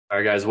All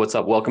right, guys, what's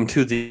up? Welcome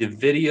to the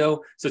video.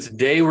 So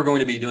today we're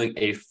going to be doing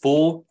a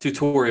full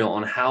tutorial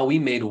on how we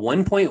made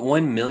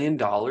 $1.1 million in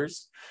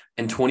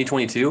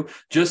 2022,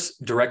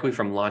 just directly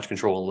from launch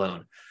control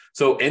alone.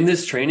 So in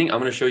this training, I'm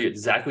going to show you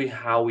exactly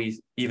how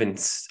we even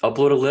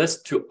upload a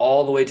list to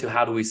all the way to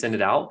how do we send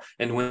it out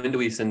and when do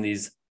we send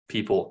these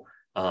people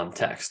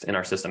text in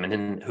our system, and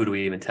then who do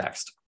we even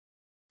text.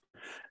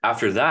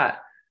 After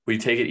that, we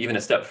take it even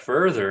a step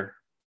further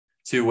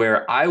to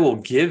where I will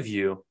give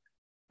you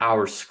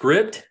our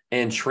script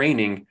and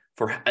training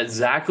for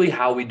exactly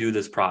how we do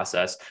this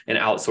process and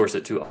outsource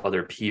it to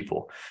other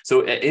people.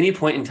 So at any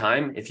point in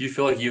time, if you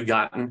feel like you've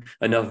gotten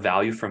enough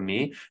value from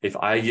me, if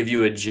I give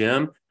you a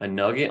gem, a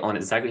nugget on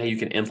exactly how you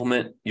can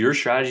implement your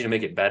strategy to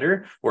make it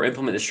better, or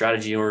implement the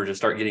strategy in order to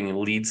start getting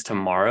leads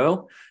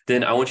tomorrow,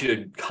 then I want you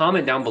to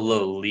comment down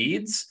below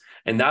leads,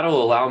 and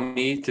that'll allow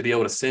me to be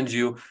able to send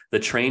you the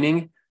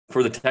training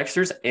for the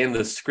texters and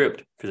the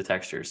script for the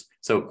texters.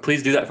 So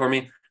please do that for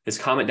me. Is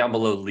comment down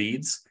below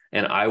leads,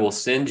 and I will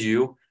send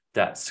you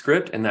that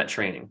script and that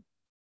training.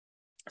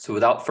 So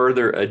without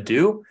further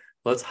ado,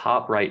 let's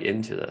hop right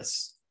into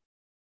this.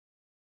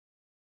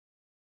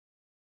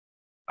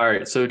 All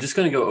right, so just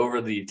going to go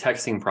over the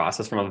texting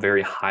process from a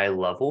very high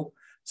level.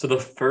 So the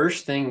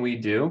first thing we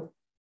do,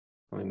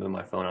 let me move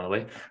my phone out of the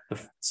way.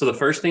 So the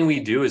first thing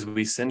we do is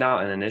we send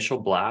out an initial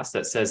blast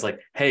that says like,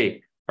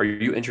 hey, are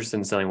you interested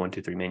in selling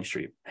 123 Main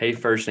Street? Hey,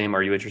 first name,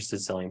 are you interested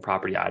in selling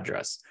property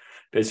address?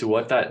 Basically,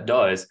 what that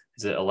does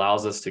is it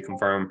allows us to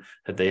confirm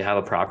that they have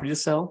a property to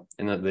sell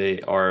and that they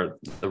are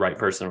the right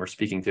person we're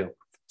speaking to.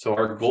 So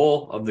our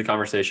goal of the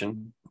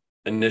conversation,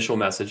 initial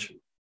message,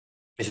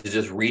 is to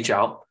just reach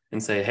out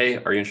and say, hey,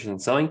 are you interested in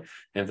selling?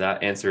 And if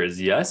that answer is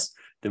yes,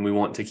 then we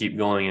want to keep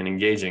going and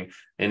engaging.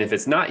 And if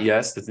it's not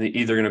yes, it's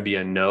either going to be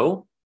a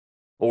no,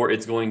 or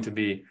it's going to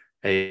be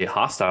a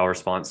hostile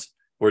response,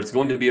 or it's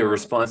going to be a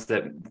response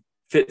that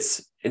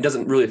fits, it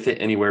doesn't really fit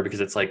anywhere because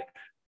it's like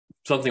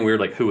something weird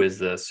like, who is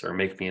this? Or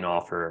make me an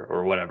offer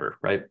or whatever,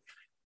 right?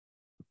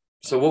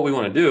 So what we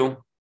want to do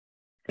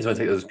is want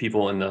to take those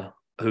people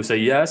who say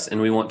yes, and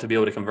we want to be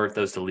able to convert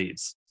those to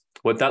leads.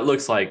 What that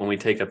looks like when we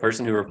take a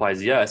person who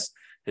replies yes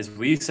is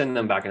we send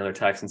them back another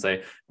text and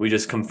say, we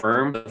just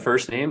confirm the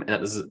first name.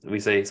 And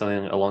we say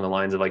something along the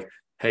lines of like,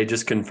 hey,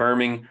 just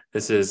confirming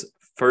this is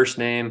first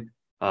name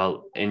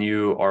and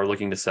you are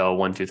looking to sell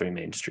 123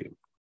 Main Street.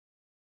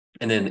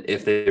 And then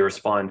if they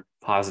respond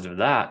positive to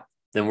that,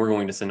 then we're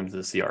going to send them to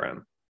the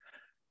CRM.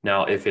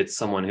 Now, if it's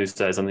someone who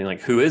says something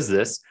like, who is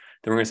this?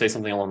 Then we're going to say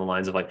something along the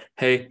lines of like,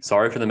 hey,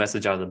 sorry for the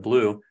message out of the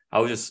blue.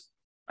 I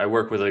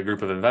work with a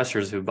group of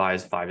investors who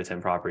buys 5 to 10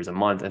 properties a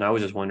month. And I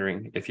was just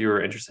wondering if you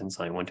were interested in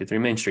selling 123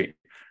 Main Street.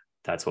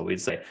 That's what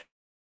we'd say.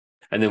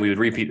 And then we would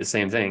repeat the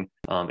same thing.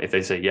 If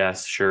they say,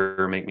 yes,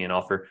 sure, make me an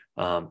offer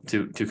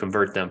to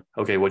convert them.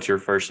 Okay, what's your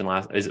first and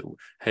last? Is it,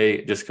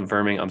 hey, just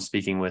confirming I'm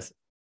speaking with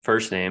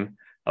first name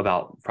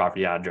about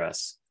property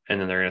address. And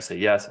then they're going to say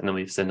yes. And then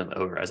we send them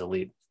over as a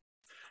lead.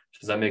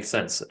 Does that make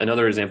sense?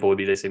 Another example would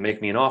be they say,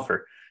 make me an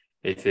offer.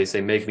 If they say,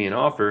 make me an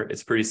offer,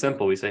 it's pretty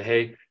simple. We say,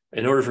 hey,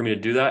 in order for me to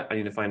do that, I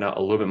need to find out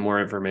a little bit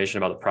more information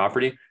about the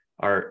property.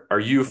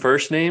 Are you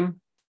first name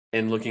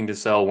and looking to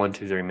sell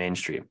 123 Main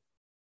Street?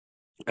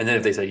 And then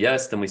if they say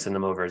yes, then we send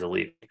them over as a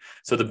lead.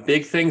 So the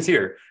big things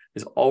here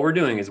is all we're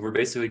doing is we're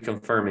basically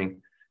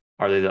confirming,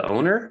 are they the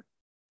owner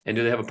and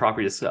do they have a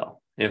property to sell?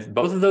 And if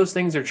both of those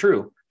things are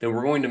true, then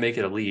we're going to make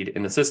it a lead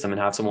in the system and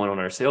have someone on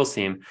our sales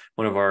team,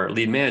 one of our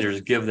lead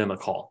managers, give them a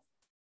call.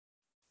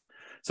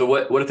 So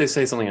what if they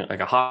say something like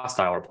a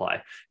hostile reply?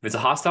 If it's a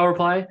hostile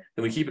reply,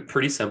 then we keep it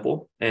pretty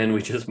simple and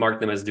we just mark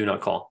them as do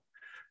not call.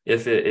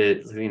 If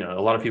it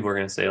a lot of people are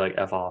going to say like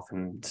F off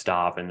and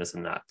stop and this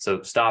and that.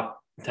 So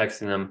stop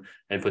texting them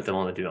and put them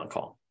on the do not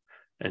call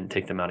and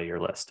take them out of your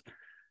list.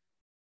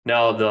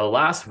 Now, the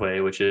last way,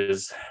 which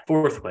is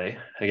fourth way,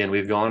 again,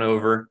 we've gone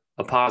over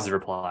a positive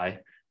reply.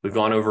 We've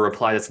gone over a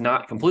reply that's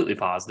not completely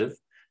positive.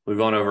 We've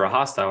gone over a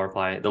hostile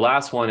reply. The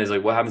last one is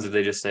like, what happens if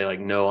they just say like,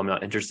 no, I'm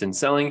not interested in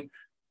selling?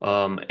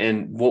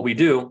 And what we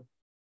do,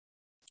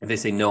 if they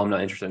say, no, I'm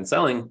not interested in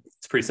selling,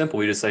 it's pretty simple.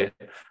 We just say,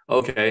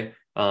 okay,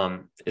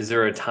 is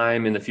there a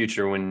time in the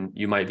future when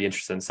you might be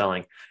interested in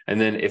selling? And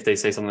then if they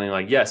say something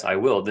like, yes, I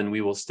will, then we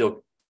will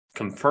still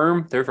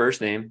confirm their first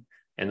name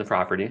and the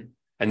property,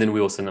 and then we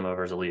will send them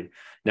over as a lead.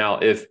 Now,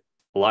 if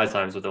a lot of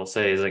times what they'll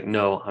say is like,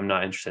 no, I'm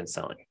not interested in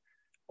selling,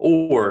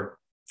 or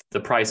the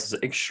price is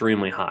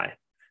extremely high.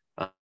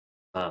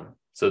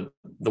 So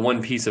the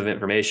one piece of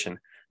information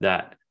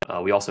that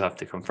we also have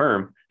to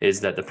confirm is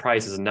that the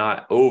price is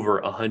not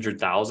over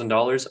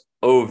 $100,000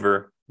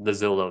 over the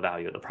Zillow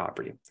value of the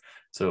property.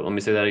 So let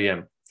me say that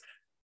again.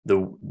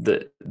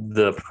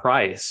 The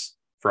price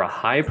for a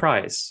high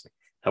price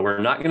that we're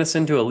not going to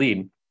send to a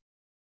lead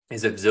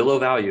is if Zillow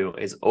value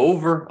is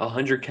over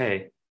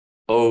 100K.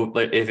 Oh,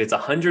 if it's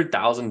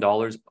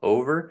 $100,000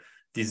 over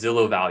the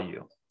Zillow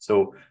value.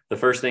 So the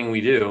first thing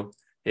we do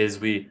is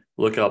we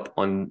look up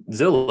on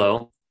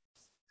Zillow,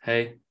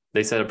 hey,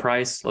 They set a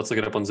price. Let's look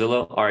it up on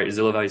Zillow. All right,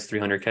 Zillow value is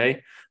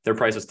 300K. Their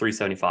price was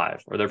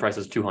 375, or their price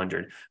was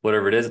 200.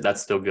 Whatever it is,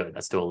 that's still good.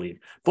 That's still a lead.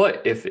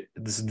 But if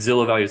this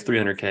Zillow value is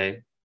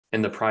 300K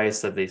and the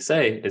price that they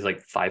say is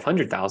like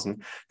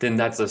 500,000, then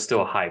that's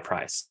still a high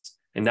price.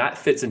 And that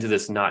fits into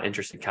this not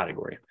interested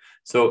category.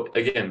 So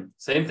again,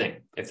 same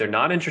thing. If they're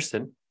not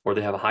interested or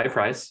they have a high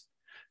price,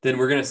 then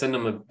we're going to send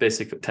them a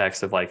basic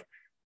text of like,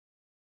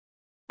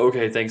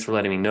 okay, thanks for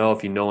letting me know.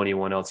 If you know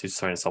anyone else who's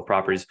trying to sell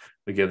properties,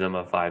 we give them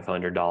a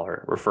 $500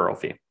 referral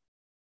fee.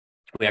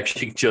 We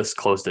actually just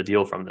closed a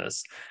deal from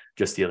this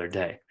just the other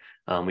day.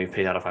 We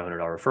paid out a $500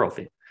 referral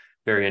fee.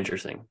 Very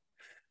interesting.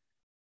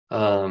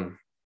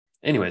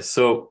 Anyways,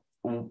 so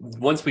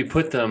once we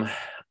put them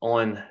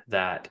on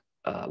that,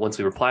 once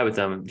we reply with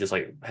them, just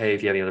like, hey,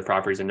 if you have any other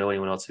properties and know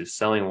anyone else who's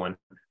selling one,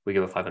 we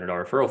give a $500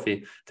 referral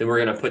fee. Then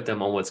we're going to put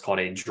them on what's called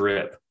a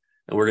drip.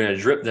 And we're going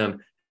to drip them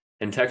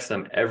and text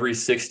them every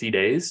 60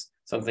 days,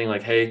 something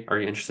like, hey, are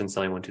you interested in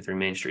selling 123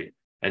 Main Street?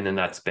 And then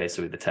that's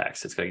basically the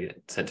text. It's going to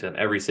get sent to them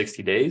every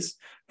 60 days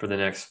for the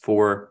next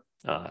 4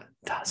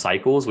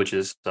 cycles, which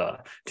is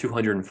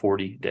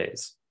 240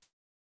 days.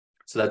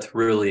 So that's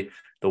really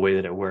the way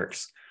that it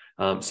works.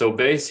 So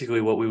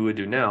basically what we would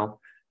do now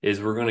is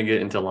we're going to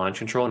get into launch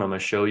control, and I'm going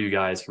to show you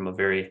guys from a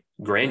very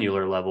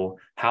granular level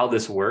how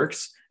this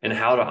works and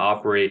how to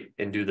operate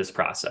and do this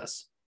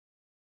process.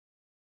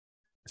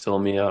 So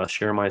let me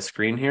share my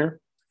screen here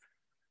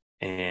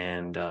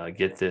and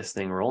get this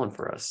thing rolling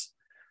for us.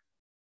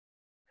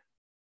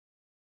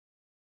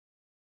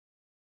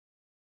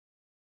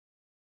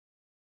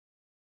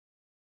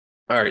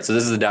 All right, so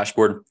this is the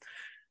dashboard.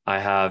 I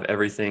have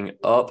everything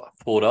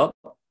pulled up,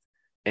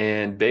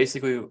 and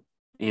basically,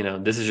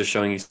 this is just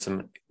showing you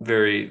some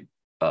very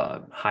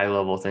high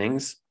level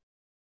things.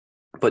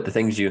 But the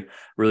things you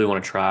really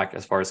want to track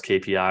as far as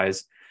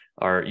KPIs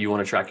are, you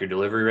want to track your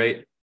delivery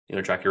rate, you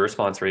want to track your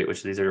response rate,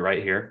 which these are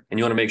right here. And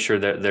you want to make sure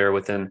that they're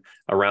within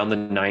around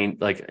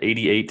the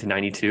 88 to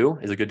 92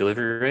 is a good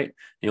delivery rate.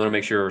 You want to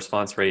make sure your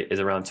response rate is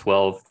around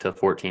 12 to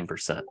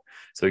 14%.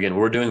 So again,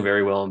 we're doing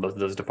very well in both of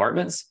those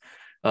departments.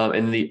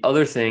 And the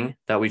other thing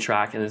that we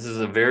track, and this is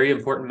a very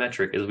important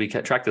metric, is we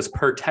can track this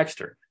per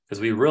texter, because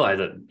we realize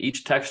that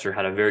each texter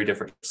had a very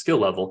different skill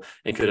level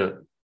and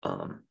could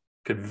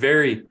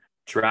very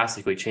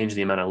drastically change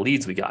the amount of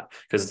leads we got,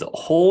 because the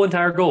whole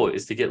entire goal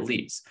is to get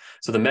leads.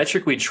 So the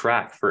metric we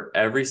track for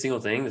every single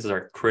thing, this is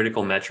our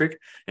critical metric,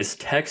 is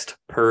text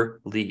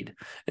per lead.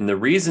 And the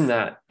reason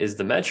that is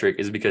the metric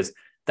is because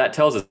that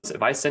tells us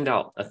if I send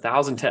out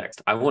 1,000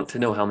 texts, I want to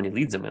know how many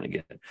leads I'm going to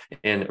get.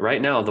 And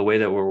right now, the way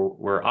that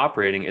we're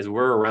operating is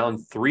we're around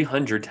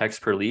 300 texts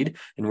per lead,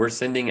 and we're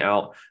sending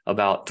out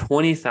about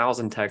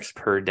 20,000 texts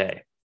per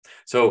day.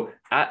 So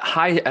at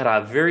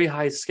a very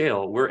high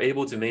scale, we're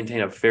able to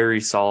maintain a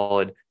very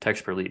solid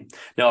text per lead.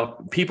 Now,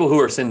 people who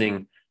are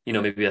sending,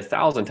 maybe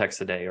 1,000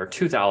 texts a day, or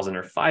 2,000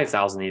 or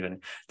 5,000 even,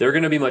 they're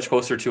going to be much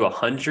closer to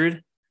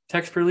 100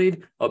 texts per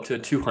lead up to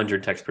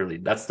 200 texts per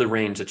lead. That's the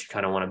range that you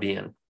kind of want to be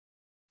in.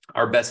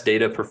 Our best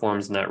data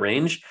performs in that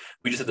range.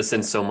 We just have to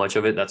send so much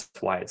of it. That's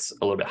why it's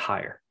a little bit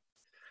higher.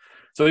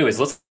 So anyways,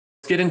 let's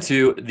get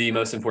into the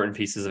most important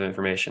pieces of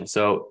information.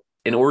 So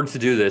in order to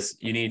do this,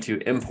 you need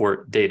to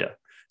import data.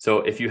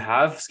 So if you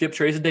have skip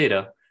trace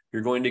data,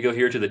 you're going to go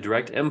here to the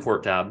direct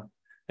import tab,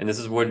 and this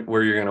is where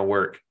you're going to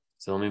work.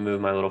 So let me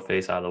move my little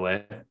face out of the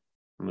way,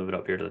 move it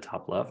up here to the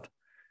top left.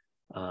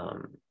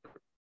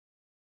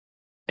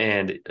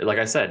 And like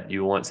I said,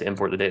 you want to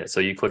import the data.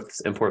 So you click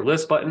this import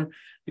list button,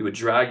 you would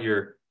drag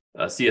your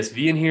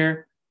CSV in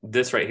here.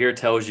 This right here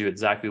tells you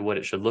exactly what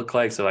it should look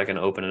like. So I can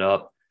open it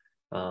up,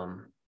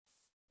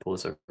 pull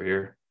this over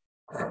here.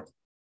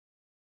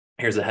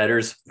 Here's the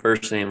headers,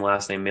 first name,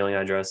 last name, mailing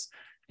address.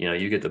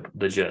 You get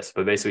the gist,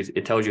 but basically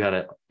it tells you how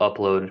to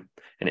upload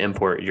and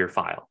import your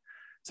file.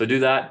 So do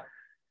that.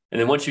 And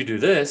then once you do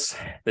this,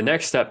 the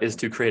next step is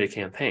to create a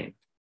campaign.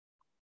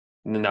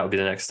 And then that would be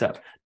the next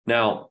step.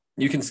 Now,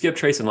 you can skip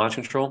trace and launch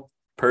control.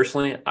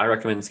 Personally, I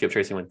recommend skip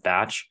tracing with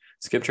batch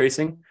skip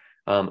tracing,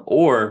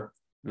 or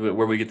where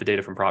we get the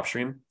data from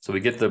PropStream. So we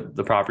get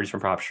the properties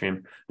from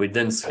PropStream. We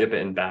then skip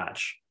it in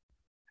batch,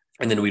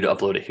 and then we'd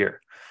upload it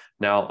here.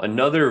 Now,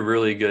 another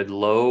really good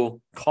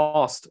low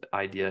cost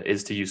idea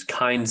is to use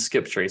Kind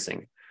Skip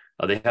Tracing.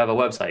 They have a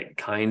website,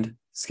 Kind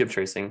Skip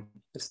Tracing.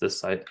 It's this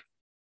site.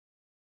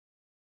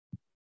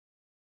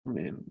 Let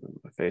me move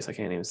my face. I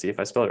can't even see if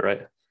I spelled it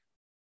right.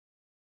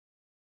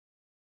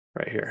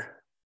 Right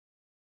here.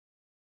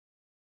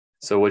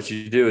 So what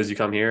you do is you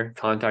come here,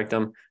 contact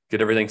them,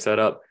 get everything set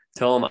up,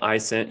 tell them I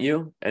sent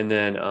you, and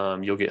then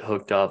you'll get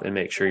hooked up and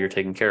make sure you're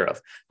taken care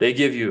of. They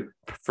give you,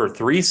 for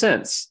 3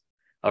 cents,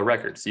 a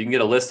record. So you can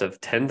get a list of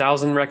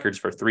 10,000 records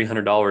for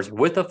 $300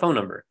 with a phone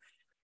number.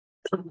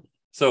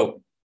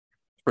 So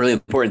really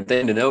important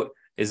thing to note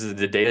is that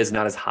the data is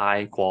not as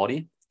high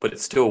quality, but it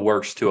still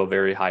works to a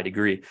very high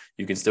degree.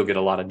 You can still get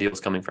a lot of deals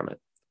coming from it.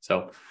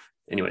 So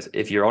anyways,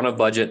 if you're on a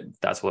budget,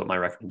 that's what my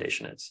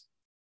recommendation is.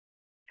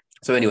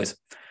 So anyways,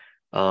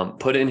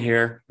 put in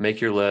here, make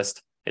your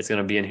list, it's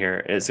going to be in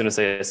here. It's going to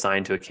say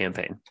assign to a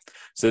campaign.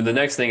 So the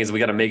next thing is we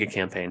got to make a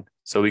campaign.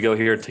 So we go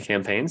here to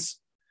campaigns.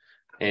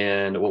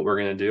 And what we're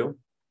going to do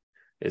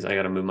is I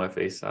got to move my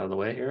face out of the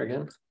way here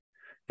again,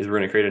 is we're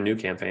going to create a new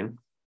campaign.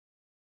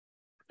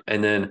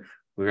 And then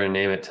we're going to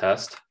name it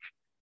test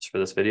just for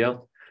this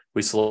video.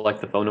 We select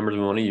the phone numbers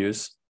we want to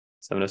use,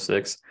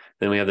 706.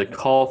 Then we have the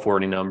call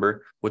forwarding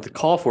number. What the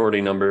call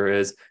forwarding number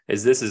is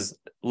this is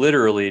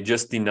literally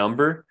just the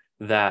number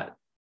that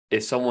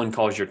if someone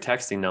calls your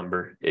texting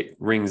number, it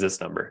rings this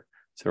number.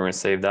 So we're going to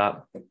save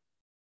that.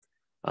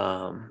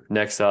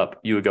 Next up,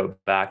 you would go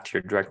back to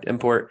your direct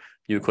import.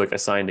 You would click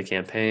assign to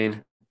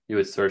campaign. You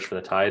would search for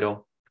the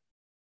title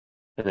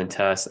and then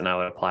test, and I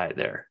would apply it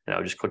there. And I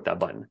would just click that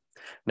button.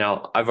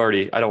 Now, I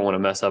don't want to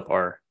mess up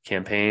our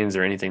campaigns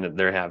or anything that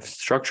they have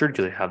structured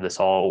because they have this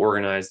all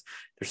organized.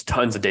 There's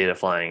tons of data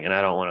flying and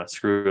I don't want to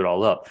screw it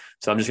all up.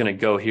 So I'm just going to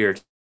go here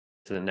to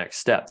the next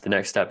step. The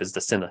next step is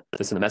to send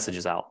the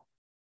messages out.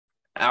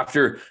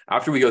 After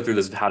we go through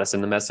this, how to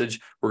send the message,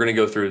 we're going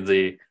to go through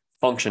the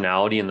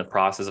functionality and the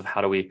process of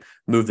how do we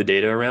move the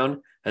data around.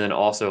 And then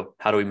also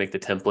how do we make the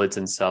templates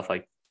and stuff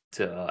like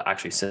to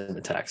actually send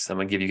the text. I'm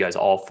going to give you guys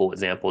all full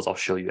examples. I'll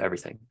show you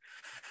everything.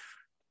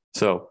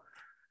 So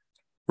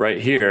right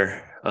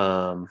here,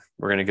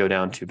 we're going to go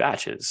down to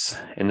batches.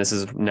 And this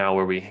is now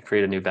where we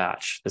create a new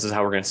batch. This is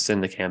how we're going to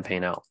send the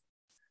campaign out.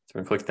 So we're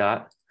going to click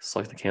that,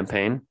 select the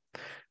campaign.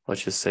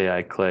 Let's just say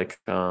I click,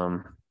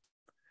 I'm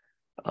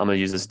going to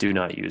use this do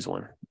not use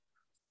one.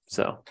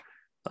 So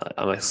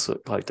I'm going to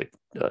select the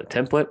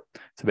template.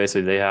 So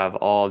basically they have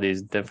all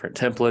these different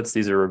templates.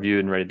 These are reviewed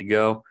and ready to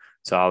go.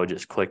 So I would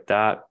just click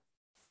that.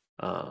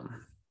 I'll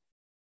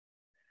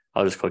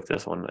just click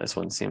this one. This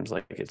one seems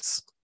like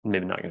it's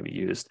maybe not going to be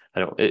used.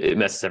 It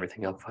messes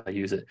everything up if I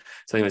use it.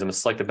 So anyways, I'm going to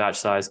select the batch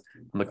size.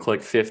 I'm going to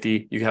click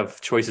 50. You have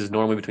choices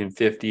normally between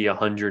 50,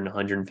 100, and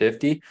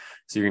 150.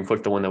 So you can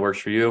click the one that works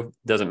for you.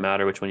 Doesn't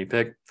matter which one you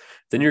pick.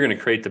 Then you're going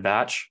to create the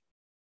batch.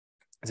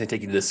 It's going to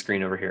take you to this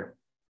screen over here.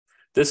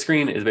 This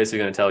screen is basically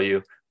going to tell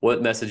you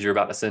what message you're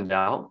about to send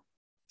out.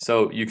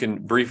 So you can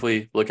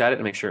briefly look at it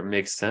and make sure it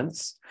makes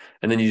sense.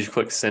 And then you just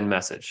click send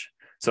message.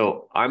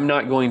 So I'm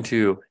not going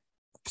to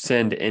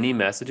send any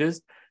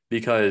messages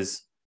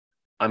because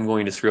I'm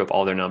going to screw up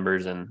all their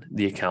numbers and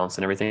the accounts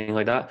and everything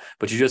like that.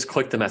 But you just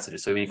click the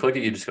messages. So when you click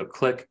it, you just go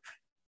click,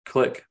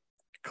 click,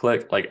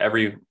 click, like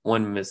every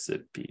 1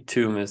 Mississippi,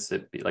 2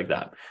 Mississippi, like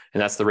that.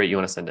 And that's the rate you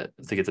want to send it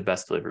to get the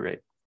best delivery rate.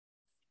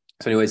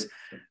 So anyways,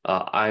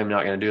 I'm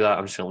not going to do that.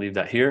 I'm just going to leave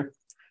that here.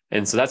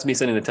 And so that's me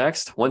sending the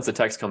text. Once the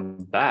text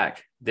comes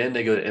back, then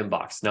they go to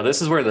inbox. Now,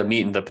 this is where the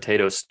meat and the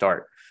potatoes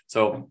start.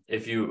 So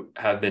if you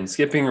have been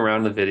skipping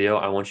around the video,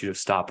 I want you to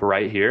stop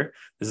right here.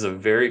 This is a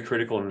very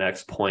critical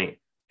next point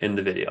in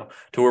the video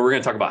to where we're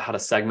going to talk about how to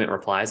segment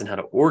replies and how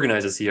to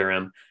organize a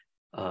CRM,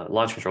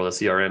 launch control, the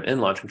CRM and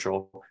launch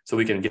control, so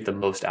we can get the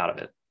most out of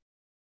it.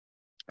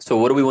 So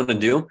what do we want to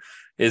do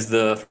is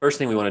the first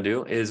thing we want to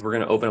do is we're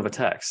going to open up a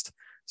text.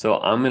 So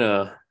I'm going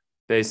to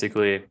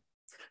basically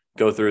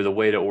go through the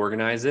way to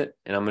organize it.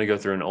 And I'm going to go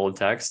through an old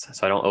text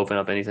so I don't open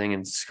up anything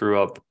and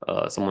screw up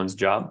someone's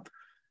job.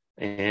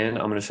 And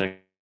I'm just going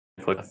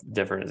to click a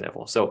different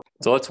example. So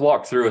let's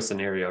walk through a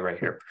scenario right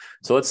here.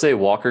 So let's say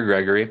Walker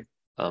Gregory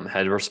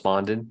had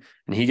responded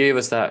and he gave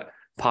us that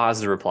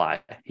positive reply.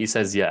 He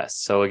says yes.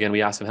 So again,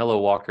 we asked him, hello,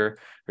 Walker,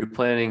 are you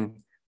planning?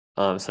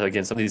 So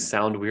again, some of these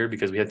sound weird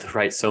because we had to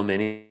write so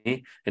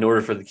many in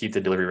order to keep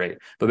the delivery rate.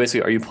 But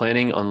basically, are you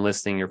planning on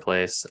listing your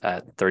place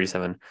at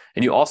 37?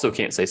 And you also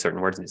can't say certain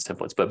words in these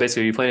templates, but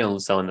basically, are you planning on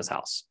selling this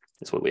house?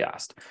 That's what we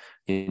asked.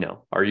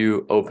 Are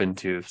you open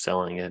to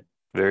selling it?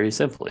 Very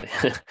simply.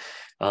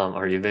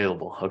 Are you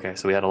available? Okay,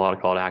 so we had a lot of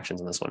call to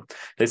actions in this one.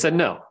 They said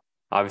no.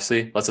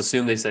 Obviously, let's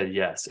assume they said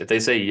yes. If they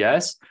say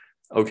yes,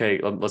 okay,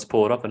 let's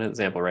pull it up an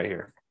example right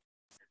here.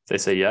 If they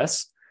say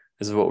yes,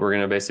 this is what we're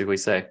going to basically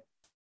say.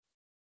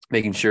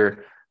 Making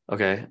sure,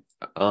 okay,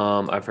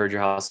 I've heard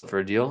your house for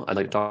a deal. I'd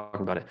like to talk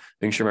about it.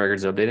 Making sure my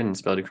records are updated and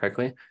spelled it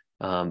correctly.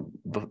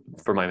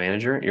 For my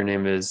manager, your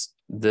name is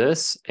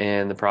this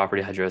and the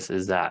property address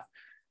is that.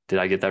 Did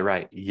I get that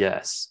right?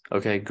 Yes.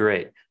 Okay,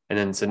 great. And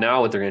then, so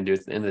now what they're going to do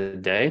at the end of the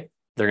day,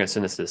 they're going to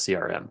send this to the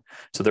CRM.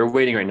 So they're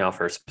waiting right now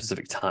for a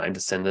specific time to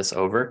send this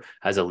over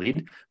as a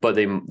lead. But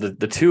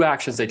the two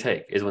actions they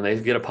take is when they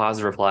get a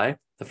positive reply,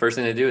 the first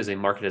thing they do is they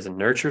mark it as a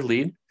nurture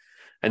lead,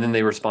 and then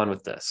they respond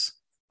with this.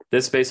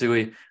 This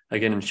basically,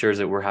 again, ensures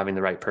that we're having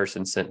the right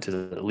person sent to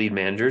the lead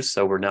managers,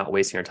 so we're not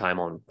wasting our time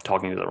on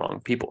talking to the wrong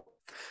people.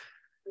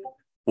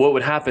 What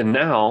would happen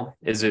now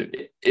is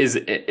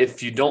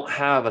if you don't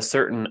have a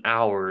certain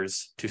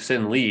hours to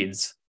send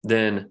leads,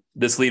 then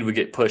this lead would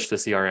get pushed to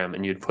CRM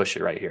and you'd push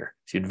it right here.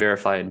 So you'd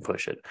verify it and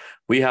push it.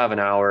 We have an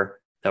hour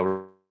that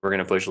we're going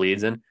to push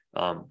leads in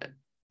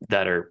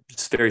that are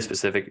very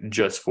specific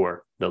just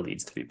for the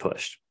leads to be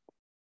pushed.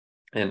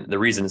 And the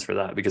reason is for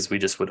that, because we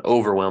just would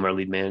overwhelm our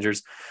lead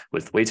managers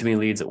with way too many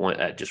leads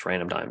at just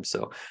random times.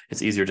 So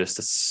it's easier just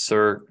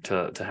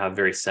to have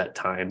very set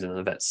times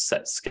and a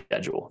set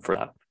schedule for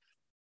that.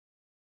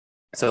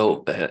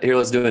 So here,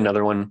 let's do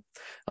another one.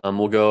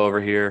 We'll go over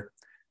here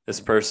This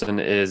person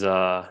is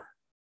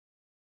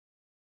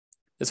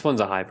this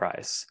one's a high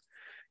price.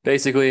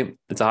 Basically,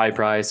 it's a high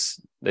price.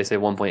 They say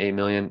 1.8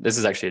 million. This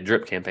is actually a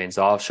drip campaign.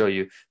 So I'll show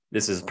you.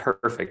 This is a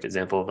perfect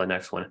example of the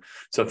next one.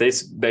 So if they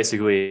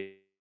basically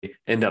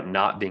end up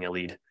not being a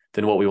lead,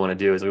 then what we want to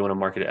do is we want to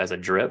market it as a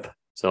drip.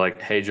 So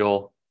like, hey,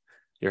 Joel,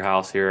 your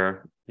house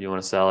here, you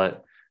want to sell it.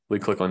 We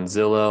click on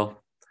Zillow.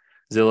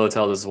 Zillow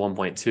tells us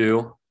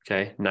 1.2.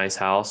 Okay, nice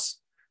house.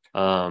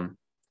 So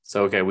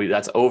okay,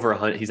 that's over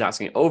 100. He's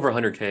asking over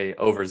 100K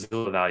over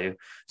Zillow value.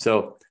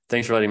 So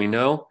thanks for letting me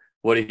know.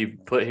 What did he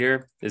put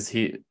here? Is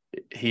he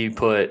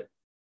put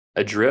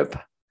a drip,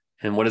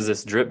 and what does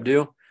this drip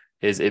do?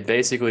 Is it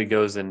basically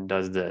goes and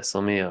does this.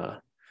 We're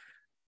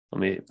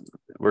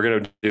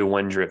gonna do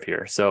one drip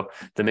here. So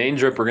the main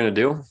drip we're gonna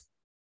do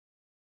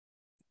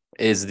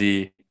is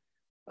the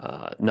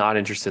not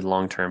interested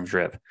long-term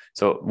drip.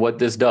 So what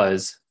this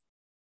does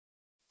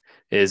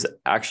is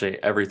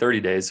actually every 30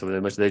 days. So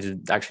they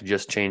actually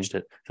just changed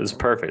it. So it's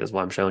perfect. That's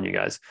why I'm showing you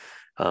guys.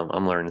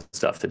 I'm learning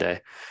stuff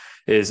today.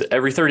 Is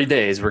every 30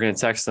 days, we're going to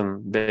text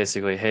them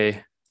basically,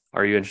 hey,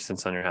 are you interested in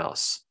selling your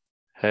house?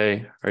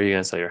 Hey, are you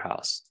going to sell your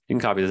house? You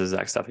can copy this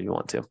exact stuff if you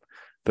want to.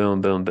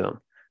 Boom, boom, boom.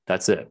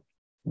 That's it.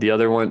 The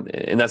other one,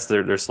 and that's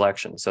their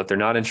selection. So if they're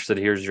not interested,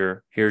 here's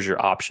your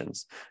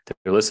options. If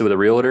they're listed with a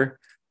realtor,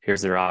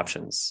 here's their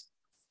options.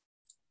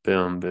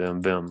 Boom,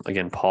 boom, boom.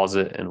 Again, pause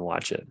it and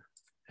watch it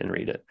and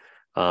read it.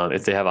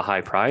 If they have a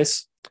high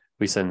price,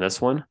 we send this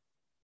one.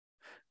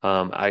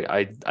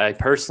 I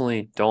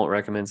personally don't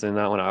recommend sending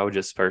that one. I would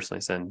just personally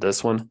send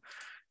this one.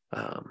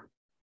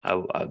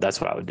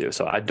 That's what I would do.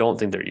 So I don't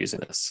think they're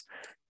using this,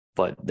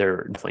 but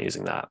they're definitely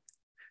using that.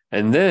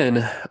 And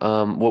then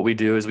what we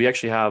do is we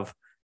actually have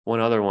one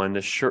other one,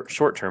 the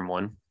short-term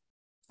one.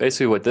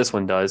 Basically what this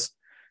one does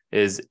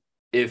is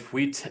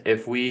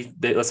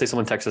let's say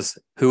someone texts us,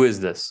 who is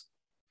this?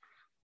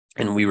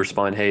 And we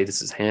respond, hey,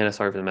 this is Hannah.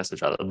 Sorry for the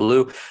message out of the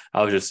blue.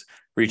 I was just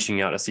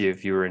reaching out to see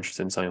if you were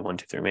interested in selling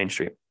 123 Main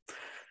Street.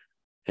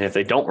 And if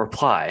they don't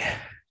reply,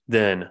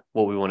 then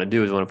what we want to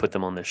do is we want to put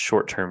them on this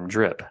short-term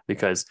drip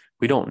because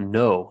we don't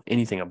know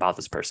anything about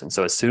this person.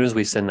 So as soon as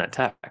we send that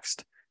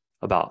text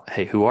about,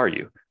 hey, who are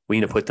you? We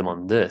need to put them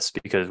on this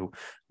because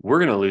we're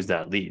going to lose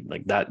that lead.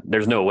 Like that,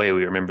 there's no way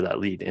we remember that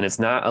lead. And it's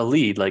not a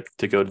lead like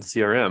to go to the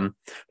CRM,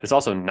 but it's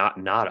also not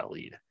a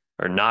lead.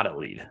 Not a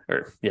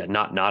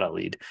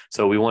lead.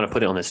 So we want to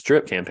put it on this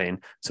drip campaign.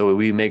 So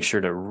we make sure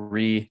to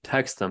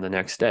re-text them the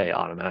next day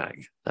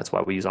automatic. That's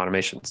why we use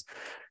automations.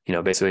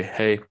 Basically,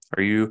 hey,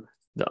 are you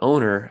the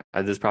owner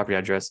at this property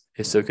address?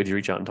 If so, could you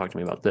reach out and talk to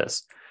me about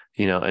this?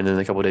 And then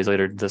a couple of days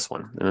later, this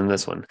one, and then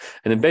this one.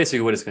 And then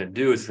basically what it's going to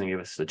do is it's going to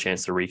give us a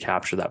chance to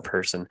recapture that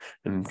person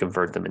and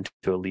convert them into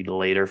a lead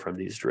later from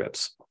these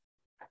drips.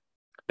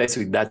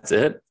 Basically, that's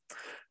it.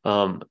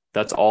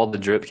 That's all the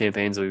drip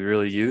campaigns that we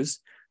really use.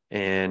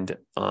 And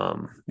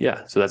so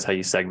that's how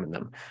you segment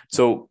them.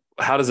 So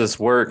how does this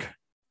work?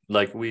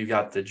 Like we've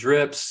got the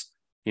drips,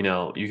 you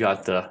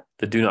got the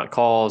do not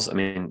calls. I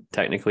mean,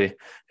 technically,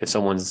 if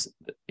someone's,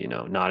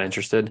 not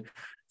interested,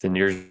 then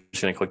you're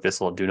just going to click this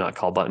little do not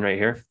call button right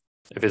here.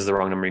 If it's the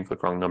wrong number, you can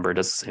click wrong number. It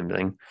does the same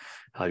thing,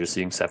 just so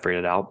you can separate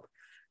it out.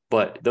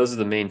 But those are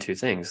the main two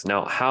things.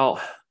 Now,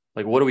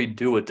 what do we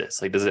do with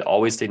this? Like, does it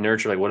always stay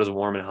nurture? Like, what does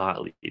warm and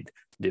hot lead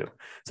do?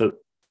 So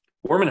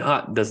warm and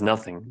hot does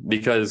nothing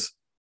because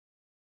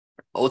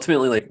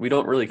ultimately, we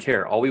don't really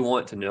care. All we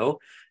want to know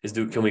is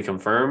can we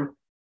confirm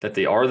that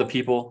they are the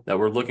people that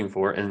we're looking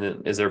for, and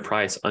then is their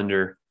price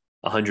under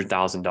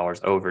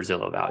 $100,000 over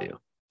Zillow value?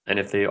 And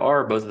if they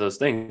are both of those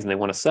things and they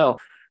want to sell,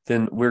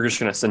 then we're just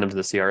going to send them to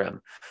the CRM.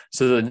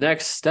 So the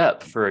next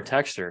step for a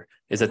texter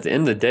is at the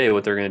end of the day,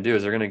 what they're going to do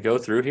is they're going to go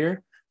through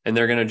here and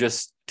they're going to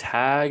just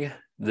tag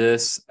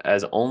this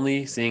as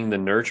only seeing the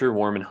nurture,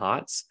 warm, and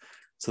hots.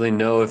 So they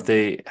know if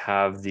they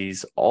have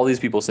all these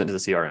people sent to the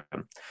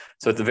CRM.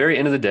 So at the very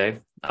end of the day,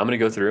 I'm going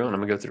to go through and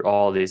I'm going to go through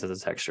all of these as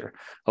a texture.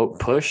 Oh,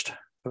 pushed.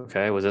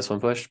 Okay. Was this one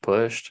pushed?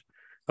 Pushed.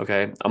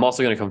 Okay. I'm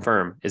also going to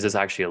confirm, is this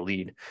actually a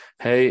lead?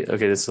 Hey,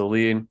 okay, this is a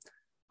lead.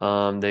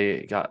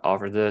 They got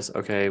offered this.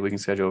 Okay. We can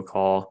schedule a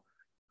call.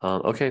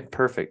 Okay,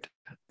 perfect.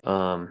 She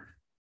doesn't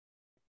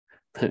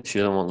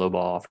want lowball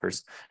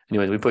offers.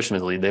 Anyways, we push them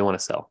as a lead. They want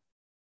to sell.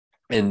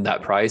 And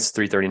that price,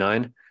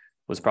 $339,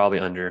 was probably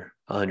under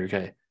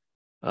 100K.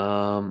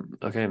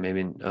 Okay,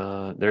 maybe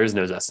there is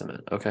no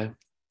estimate. Okay.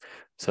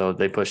 So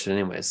they pushed it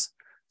anyways.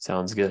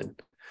 Sounds good.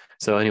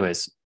 So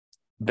anyways,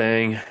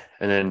 bang,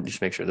 and then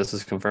just make sure this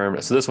is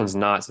confirmed. So this one's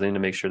not, so they need to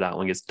make sure that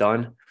one gets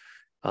done.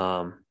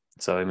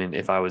 So, I mean,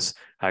 if I was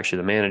actually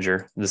the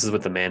manager, this is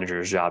what the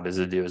manager's job is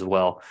to do as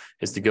well,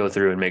 is to go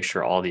through and make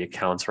sure all the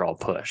accounts are all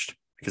pushed,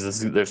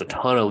 because there's a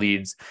ton of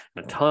leads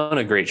and a ton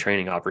of great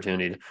training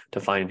opportunity to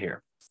find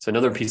here. So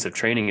another piece of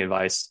training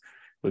advice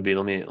would be,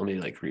 let me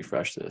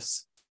refresh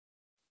this.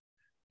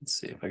 Let's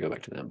see if I go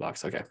back to the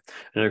inbox. Okay.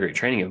 Another great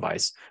training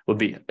advice would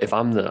be, if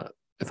I'm the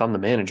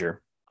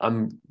manager,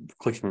 I'm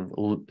clicking,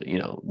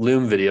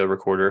 Loom video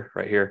recorder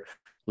right here,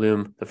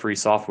 Loom, the free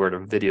software to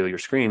video your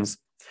screens,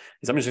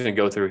 is I'm just going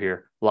to go through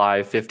here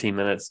live 15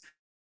 minutes.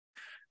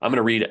 I'm going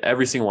to read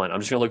every single one. I'm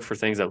just going to look for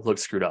things that look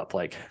screwed up.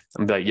 Like,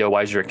 I'm like, yo,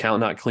 why is your account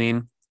not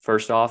clean?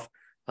 First off,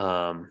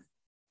 I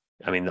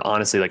mean,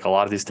 honestly, like a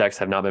lot of these texts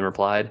have not been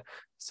replied.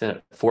 Sent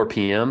at 4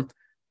 p.m.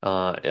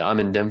 I'm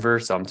in Denver,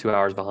 so I'm 2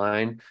 hours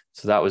behind.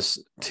 So that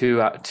was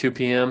 2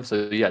 p.m.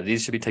 So yeah,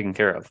 these should be taken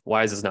care of.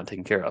 Why is this not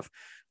taken care of?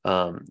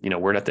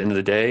 We're at the end of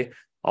the day,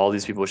 all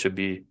these people should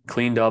be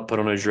cleaned up, put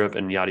on a drip,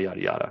 and yada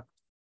yada yada.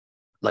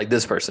 Like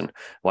this person,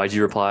 why'd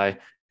you reply?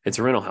 It's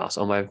a rental house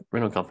owned by a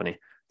rental company.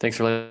 Thanks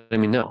for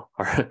letting me know.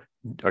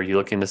 Are you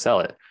looking to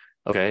sell it?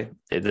 Okay,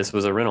 this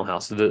was a rental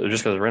house. Just because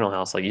it's a rental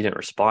house, like you didn't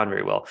respond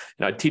very well.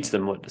 And I teach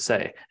them what to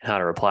say and how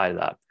to reply to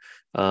that.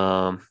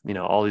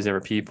 All these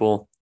different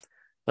people,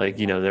 like,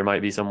 there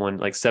might be someone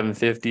like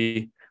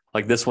 750,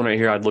 like this one right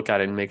here. I'd look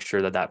at it and make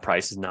sure that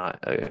price is not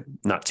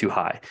too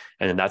high.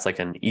 And then that's like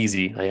an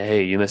easy, like,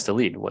 hey, you missed a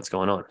lead. What's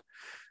going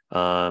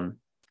on?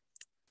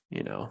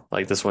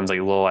 Like this one's like,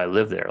 well, I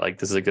live there. Like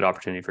this is a good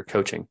opportunity for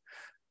coaching.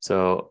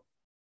 So,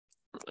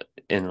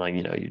 and like,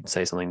 you'd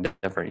say something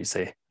different. You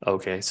say,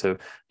 okay, so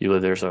you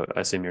live there, so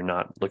I assume you're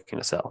not looking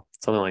to sell,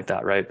 something like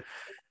that, right?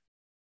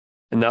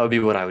 And that would be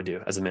what I would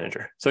do as a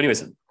manager. So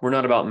anyways, we're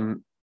not about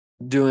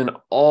doing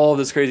all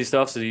this crazy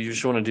stuff. So you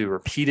just want to do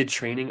repeated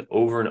training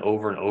over and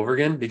over and over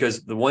again,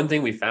 because the one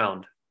thing we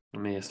found,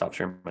 let me stop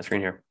sharing my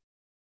screen here.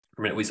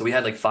 So we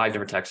had like 5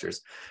 different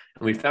texters,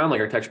 and we found like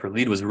our text per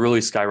lead was really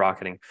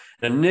skyrocketing.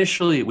 And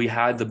initially we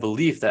had the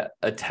belief that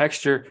a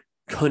texter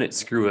couldn't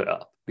screw it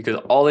up, because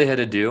all they had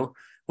to do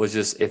was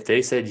just, if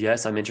they said,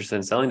 yes, I'm interested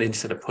in selling, they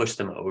just had to push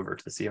them over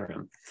to the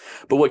CRM.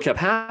 But what kept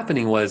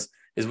happening is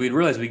we'd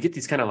realize we get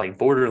these kind of like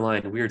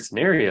borderline weird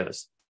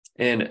scenarios.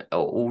 And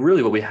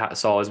really what we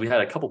saw is we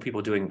had a couple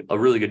people doing a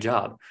really good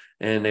job,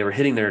 and they were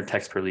hitting their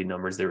text per lead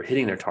numbers. They were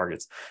hitting their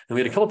targets. And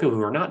we had a couple people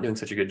who were not doing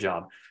such a good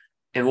job.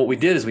 And what we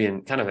did is we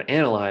kind of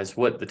analyzed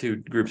what the two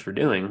groups were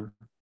doing.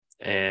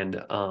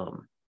 And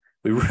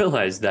we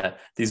realized that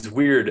these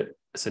weird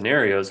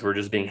scenarios were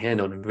just being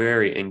handled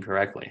very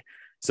incorrectly.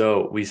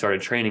 So we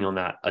started training on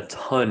that a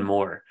ton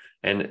more.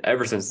 And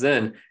ever since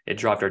then, it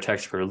dropped our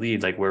text per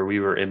lead, like where we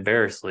were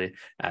embarrassingly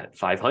at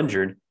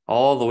 500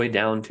 all the way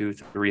down to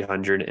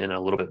 300 and a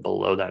little bit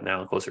below that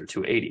now, closer to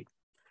 280.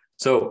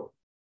 So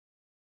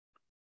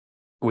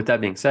with that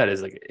being said,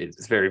 is like,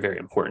 it's very, very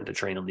important to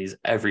train on these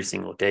every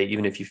single day,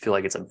 even if you feel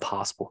like it's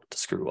impossible to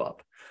screw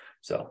up.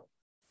 So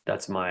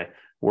that's my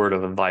word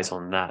of advice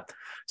on that.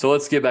 So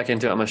let's get back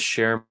into it. I'm going to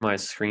share my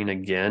screen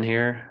again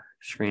here,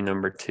 screen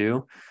number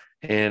 2.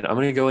 And I'm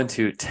going to go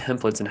into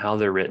templates and how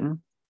they're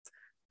written.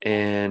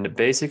 And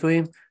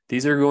basically,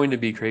 these are going to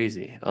be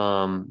crazy,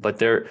 but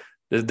they're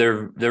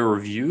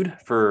reviewed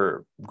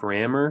for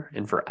grammar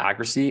and for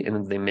accuracy,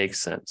 and they make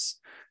sense.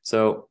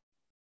 So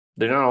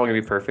they're not all going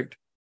to be perfect,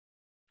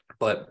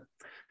 but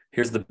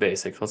here's the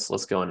basics.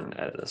 Let's go in and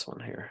edit this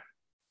one here.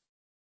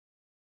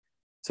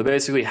 So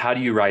basically, how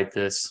do you write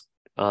this?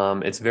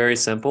 It's very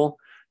simple.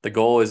 The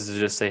goal is to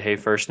just say, hey,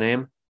 first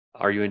name,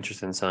 are you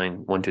interested in selling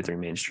 123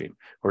 Main Street?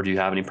 Or do you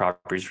have any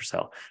properties for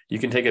sale? You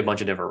can take a bunch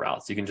of different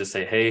routes. You can just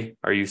say, hey,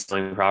 are you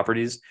selling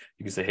properties?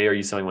 You can say, hey, are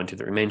you selling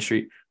 123 Main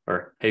Street?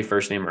 Or, hey,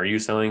 first name, are you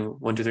selling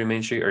 123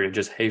 Main Street? Or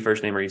just, hey,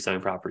 first name, are you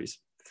selling properties?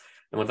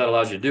 And what that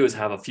allows you to do is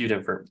have a few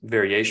different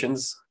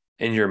variations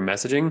in your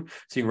messaging,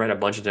 so you can write a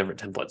bunch of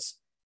different templates.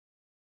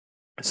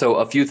 So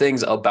a few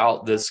things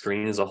about this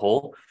screen as a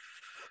whole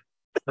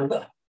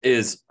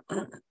is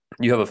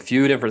you have a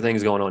few different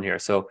things going on here.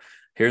 So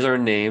here's our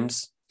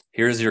names.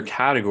 Here's your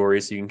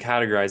categories. So you can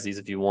categorize these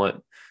if you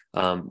want.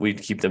 We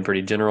keep them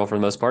pretty general for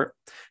the most part.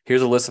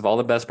 Here's a list of all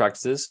the best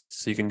practices.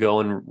 So you can go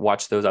and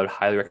watch those. I would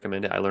highly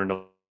recommend it. I learned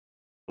a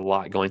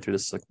lot going through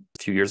this like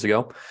a few years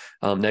ago.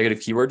 Negative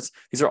keywords.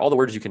 These are all the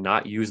words you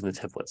cannot use in the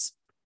templates.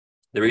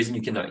 The reason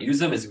you cannot use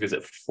them is because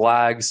it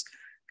flags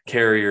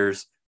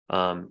carriers,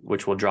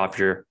 which will drop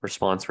your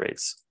response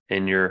rates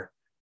and your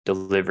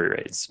delivery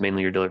rates,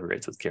 mainly your delivery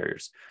rates with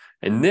carriers.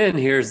 And then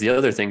here's the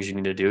other things you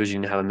need to do is you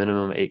need to have a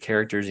minimum of 8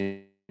 characters. You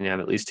need to have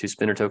at least 2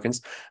 spinner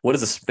tokens. What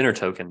is a spinner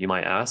token, you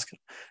might ask?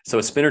 So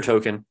a spinner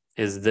token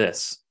is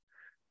this.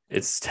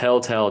 It's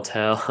tell.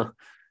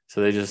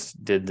 So they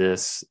just did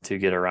this to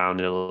get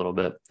around it a little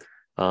bit.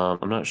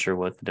 I'm not sure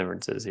what the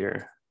difference is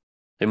here.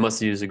 They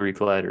must use a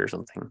Greek letter or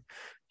something.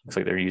 Looks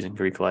like they're using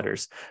Greek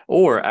letters.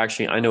 Or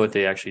actually, I know what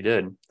they actually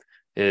did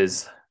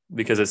is,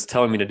 because it's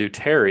telling me to do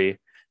Terry,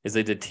 is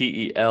they did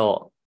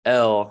TELL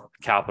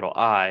capital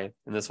I,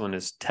 and this one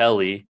is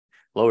Telly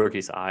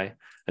lowercase I,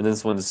 and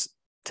this one's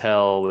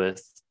tell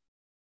with,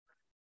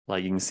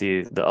 like, you can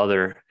see the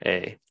other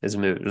A is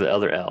moved, the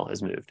other L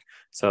is moved.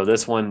 So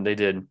this one they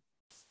did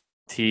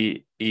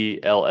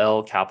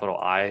TELL capital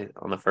I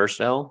on the first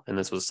L, and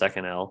this was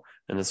second L,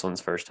 and this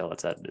one's first L.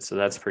 So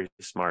that's pretty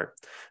smart.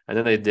 And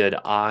then they did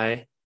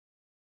I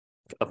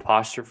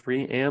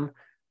apostrophe am,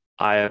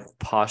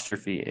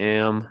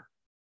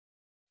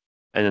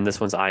 and then this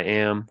one's I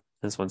am,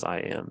 this one's I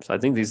am. So I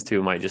think these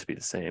two might just be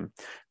the same,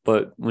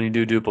 but when you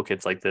do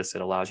duplicates like this,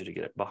 it allows you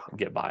to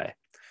get by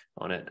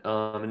on it.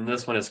 And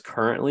this one is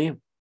currently, and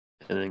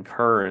then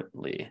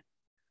currently.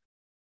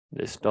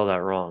 They spelled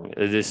that wrong.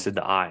 They just did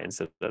the I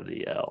instead of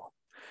the L.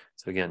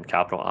 So again,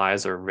 capital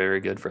I's are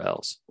very good for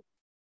L's.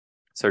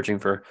 Searching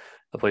for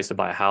a place to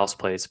buy a house,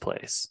 place.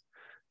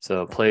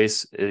 So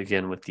place,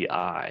 again, with the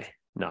I,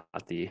 not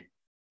the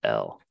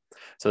L.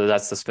 So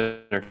that's the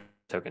spinner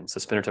token. So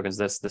spinner tokens,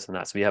 this, and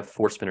that. So we have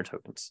 4 spinner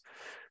tokens.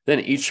 Then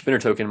each spinner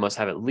token must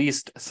have at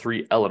least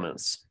 3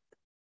 elements.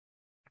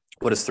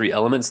 What is 3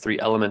 elements? 3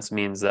 elements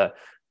means that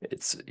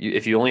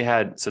if you only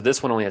had, so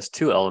this one only has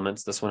 2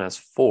 elements, this one has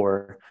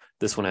 4,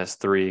 this one has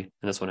 3, and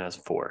this one has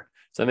 4.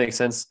 Does that make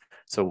sense?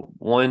 So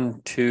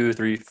 1, 2,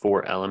 3,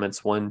 4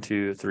 elements, 1,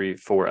 2, 3,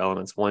 4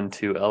 elements, 1,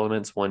 2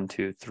 elements, 1,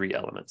 2, 3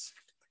 elements.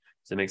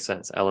 Does that make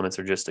sense? Elements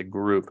are just a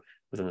group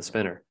within the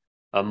spinner.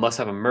 Must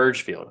have a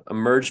merge field. A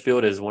merge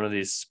field is one of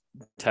these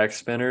text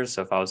spinners.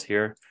 So if I was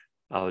here,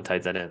 I would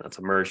type that in. That's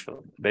a merge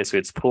field. Basically,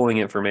 it's pulling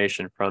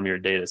information from your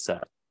data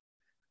set.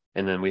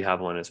 And then we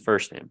have one as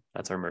first name.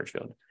 That's our merge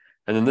field.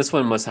 And then this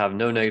one must have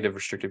no negative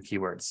restrictive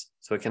keywords.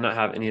 So it cannot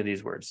have any of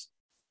these words.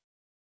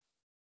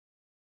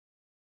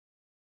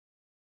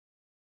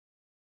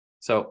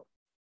 So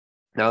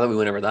now that we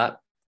went over that,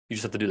 you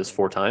just have to do this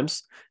 4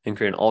 times and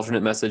create an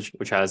alternate message,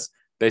 which has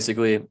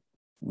basically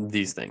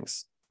these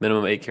things.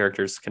 Minimum 8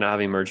 characters, cannot have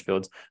any merge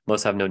fields,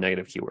 must have no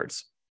negative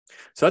keywords.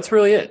 So that's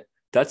really it.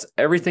 That's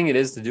everything it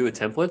is to do with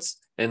templates.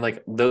 And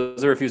like,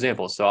 those are a few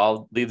examples. So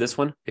I'll leave this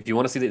one. If you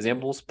want to see the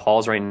examples,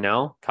 pause right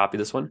now, copy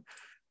this one,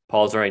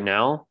 pause right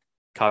now,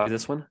 copy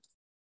this one,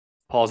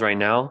 pause right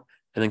now,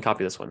 and then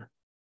copy this one.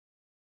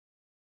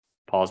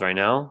 Pause right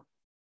now,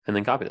 and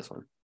then copy this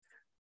one.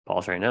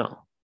 Pause right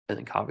now, and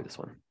then copy this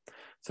one.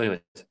 So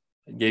anyways,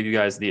 I gave you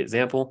guys the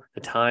example,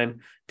 the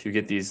time to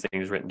get these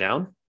things written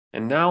down.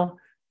 And now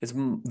it's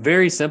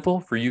very simple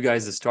for you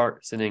guys to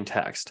start sending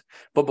text.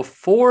 But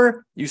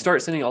before you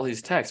start sending all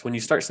these texts, when you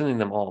start sending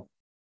them all,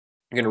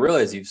 you're going to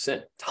realize you've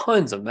sent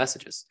tons of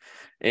messages.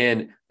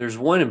 And there's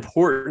one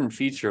important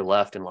feature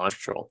left in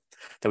Launch Control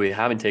that we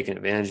haven't taken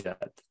advantage of.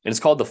 And it's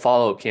called the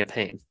follow-up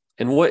campaign.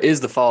 And what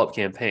is the follow-up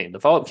campaign? The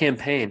follow-up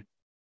campaign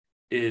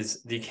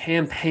is the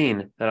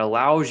campaign that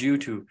allows you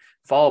to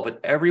follow up with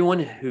everyone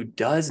who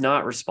does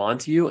not respond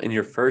to you in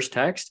your first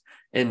text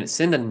and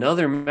send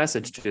another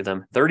message to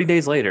them 30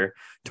 days later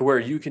to where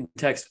you can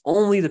text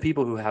only the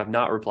people who have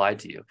not replied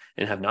to you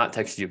and have not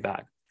texted you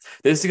back.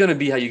 This is going to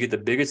be how you get the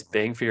biggest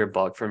bang for your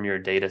buck from your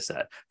data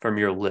set, from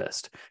your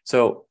list.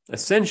 So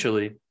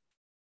essentially,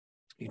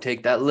 you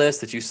take that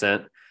list that you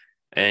sent,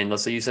 and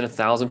let's say you sent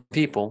 1,000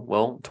 people,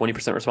 well,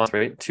 20% response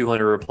rate,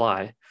 200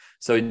 reply.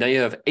 So now you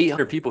have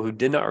 800 people who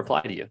did not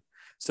reply to you.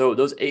 So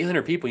those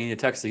 800 people you need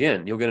to text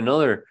again. You'll get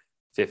another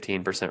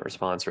 15%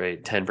 response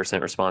rate,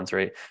 10% response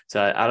rate. So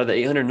out of the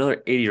 800,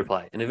 another 80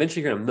 reply. And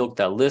eventually you're going to milk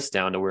that list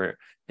down to where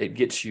it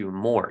gets you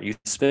more. You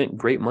spent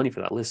great money for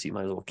that list. So you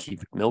might as well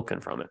keep milking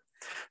from it.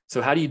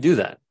 So how do you do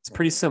that? It's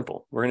pretty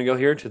simple. We're going to go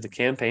here to the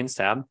campaigns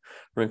tab.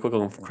 We're going to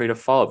click on create a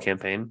follow-up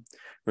campaign.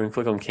 We're going to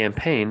click on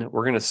campaign.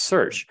 We're going to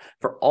search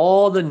for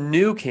all the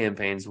new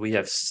campaigns we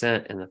have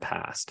sent in the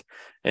past.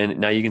 And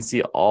now you can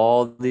see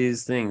all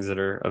these things that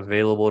are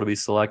available to be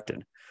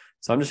selected.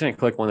 So I'm just going to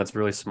click one that's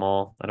really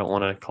small. I don't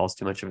want to cause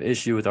too much of an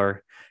issue with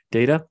our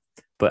data,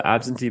 but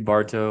absentee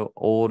Bartow,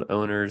 old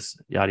owners,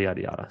 yada,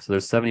 yada, yada. So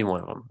there's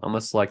 71 of them. I'm going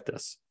to select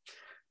this.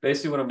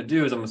 Basically what I'm going to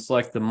do is I'm going to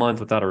select the month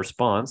without a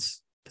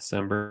response,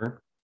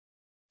 December,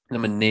 and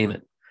I'm going to name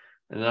it.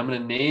 And I'm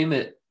going to name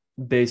it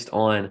based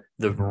on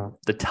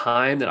the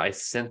time that I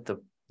sent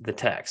the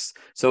text.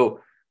 So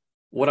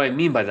what I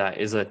mean by that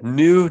is a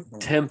new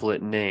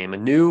template name, a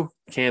new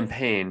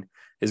campaign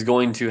is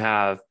going to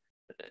have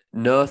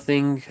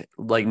nothing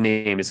like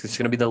name. It's just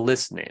going to be the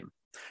list name.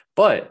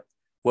 But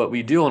what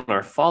we do on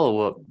our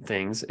follow-up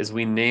things is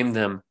we name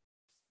them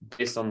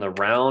based on the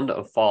round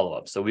of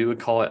follow-ups. So we would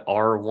call it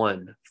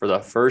R1 for the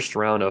first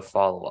round of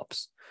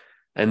follow-ups.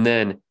 And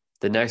then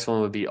the next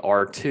one would be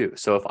R2.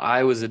 So if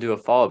I was to do a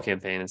follow-up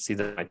campaign and see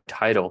that my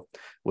title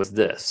was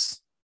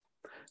this,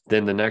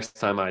 then the next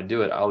time I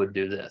do it, I would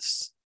do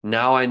this.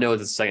 Now I know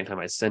the second time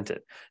I sent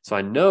it. So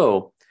I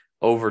know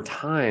over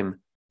time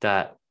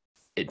that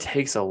it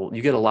takes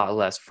you get a lot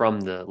less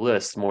from the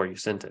list the more you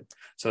sent it.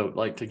 So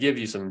like to give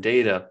you some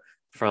data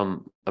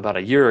from about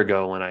a year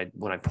ago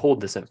when I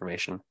pulled this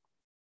information,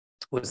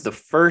 was the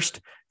first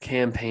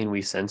campaign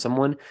we send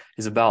someone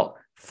is about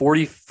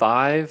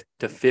 45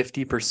 to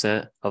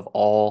 50% of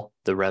all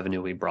the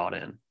revenue we brought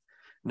in.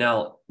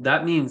 Now,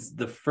 that means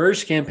the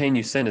first campaign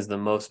you send is the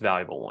most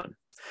valuable one.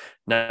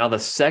 Now, the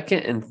second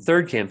and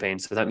third campaign,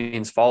 so that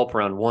means follow-up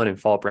round 1 and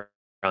follow-up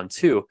round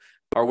 2,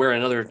 are where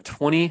another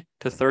 20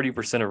 to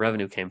 30% of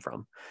revenue came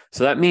from.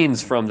 So that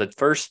means from the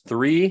first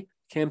 3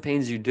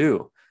 campaigns you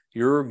do,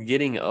 you're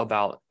getting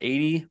about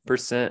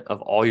 80%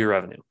 of all your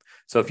revenue.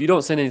 So if you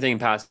don't send anything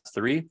past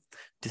 3,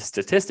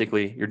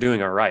 statistically, you're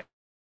doing all right.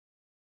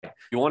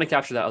 You want to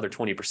capture that other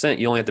 20%,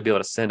 you only have to be able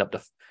to send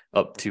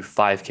up to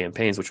 5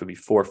 campaigns, which would be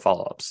 4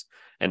 follow-ups.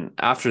 And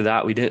after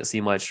that, we didn't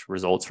see much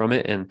results from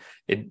it. And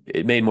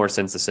it made more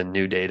sense to send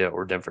new data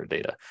or different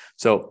data.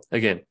 So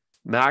again,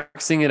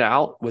 maxing it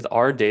out with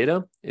our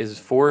data is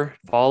 4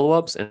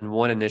 follow-ups and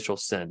 1 initial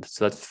send.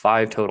 So that's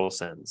 5 total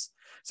sends.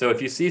 So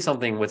if you see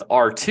something with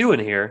R2 in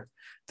here,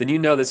 then you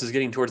know this is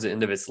getting towards the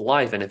end of its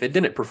life. And if it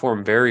didn't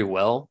perform very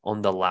well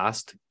on the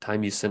last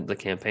time you sent the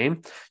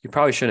campaign, you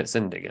probably shouldn't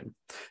send it again.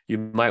 You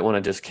might want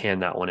to just can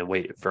that one and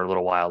wait for a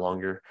little while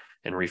longer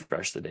and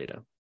refresh the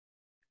data.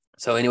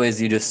 So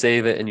anyways, you just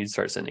save it and you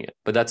start sending it.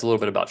 But that's a little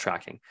bit about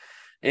tracking.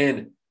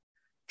 And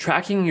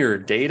tracking your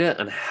data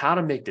and how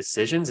to make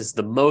decisions is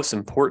the most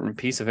important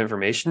piece of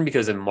information,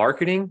 because in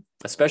marketing,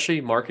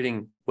 especially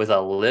marketing with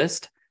a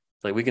list,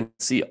 like we can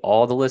see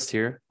all the list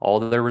here, all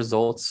their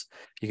results.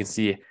 You can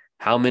see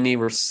how many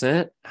were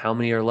sent, how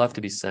many are left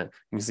to be sent.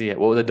 You can see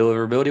what the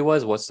deliverability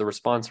was, what's the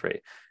response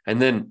rate.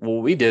 And then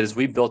what we did is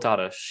we built out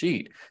a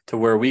sheet to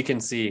where we can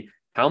see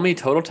how many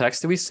total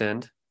texts did we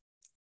send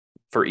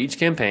for each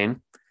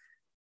campaign.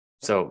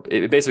 So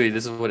basically,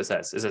 this is what it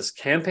says. It says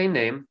campaign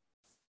name,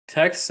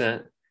 text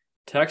sent,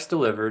 text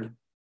delivered,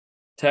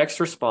 text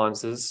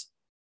responses,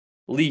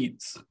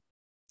 leads,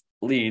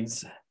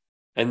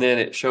 and then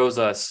it shows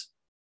us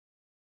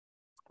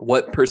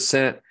what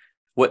percent,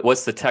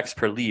 what's the text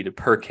per lead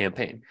per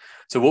campaign.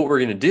 So what we're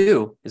going to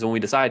do is when we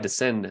decide to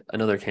send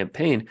another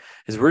campaign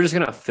is we're just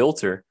going to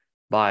filter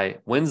by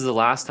when's the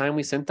last time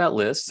we sent that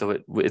list. So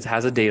it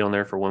has a date on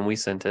there for when we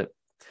sent it.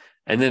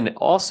 And then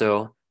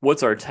also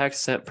what's our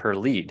text sent per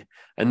lead.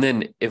 And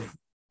then if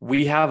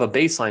we have a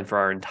baseline for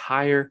our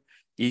entire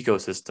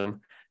ecosystem,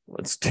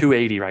 it's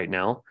 280 right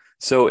now.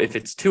 So if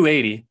it's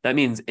 280, that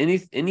means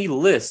any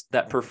list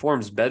that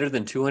performs better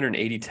than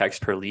 280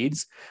 texts per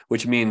leads,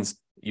 which means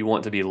you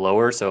want to be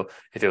lower. So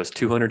if it was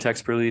 200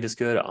 texts per lead is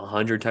good,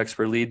 100 texts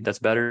per lead, that's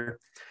better.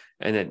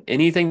 And then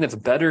anything that's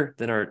better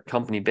than our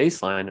company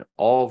baseline,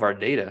 all of our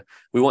data,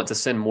 we want to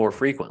send more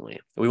frequently.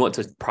 We want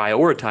to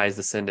prioritize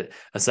to send it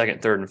a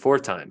second, third, and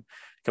fourth time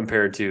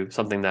compared to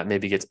something that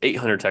maybe gets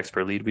 800 texts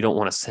per lead. We don't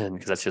want to send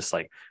because that's just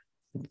like,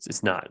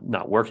 it's not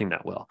working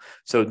that well.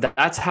 So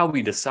that's how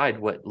we decide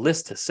what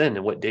list to send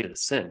and what data to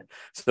send.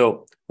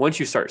 So once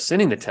you start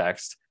sending the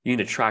text, you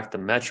need to track the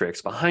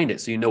metrics behind it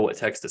so you know what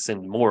text to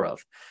send more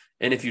of.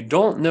 And if you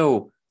don't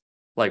know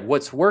like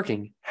what's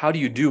working, how do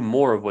you do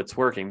more of what's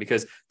working?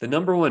 Because the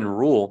number one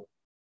rule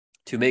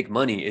to make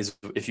money is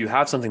if you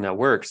have something that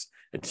works,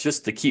 it's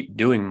just to keep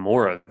doing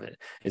more of it.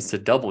 It's to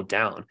double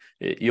down.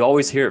 You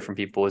always hear it from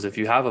people is if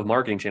you have a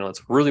marketing channel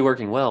that's really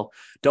working well,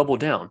 double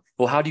down.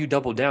 Well, how do you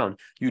double down?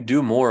 You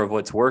do more of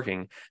what's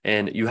working,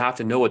 and you have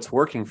to know what's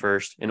working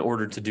first in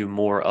order to do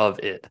more of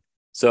it.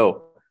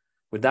 So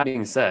with that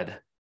being said,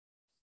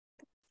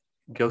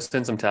 go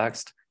send some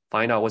text,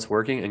 find out what's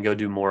working, and go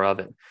do more of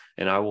it.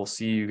 And I will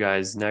see you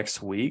guys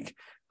next week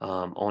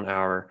on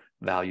our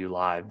Value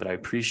Live. But I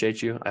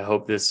appreciate you. I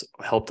hope this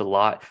helped a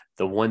lot.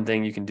 The one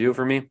thing you can do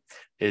for me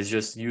is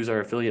just use our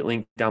affiliate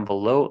link down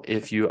below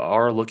if you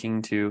are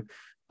looking to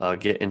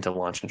get into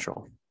launch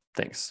control.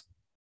 Thanks.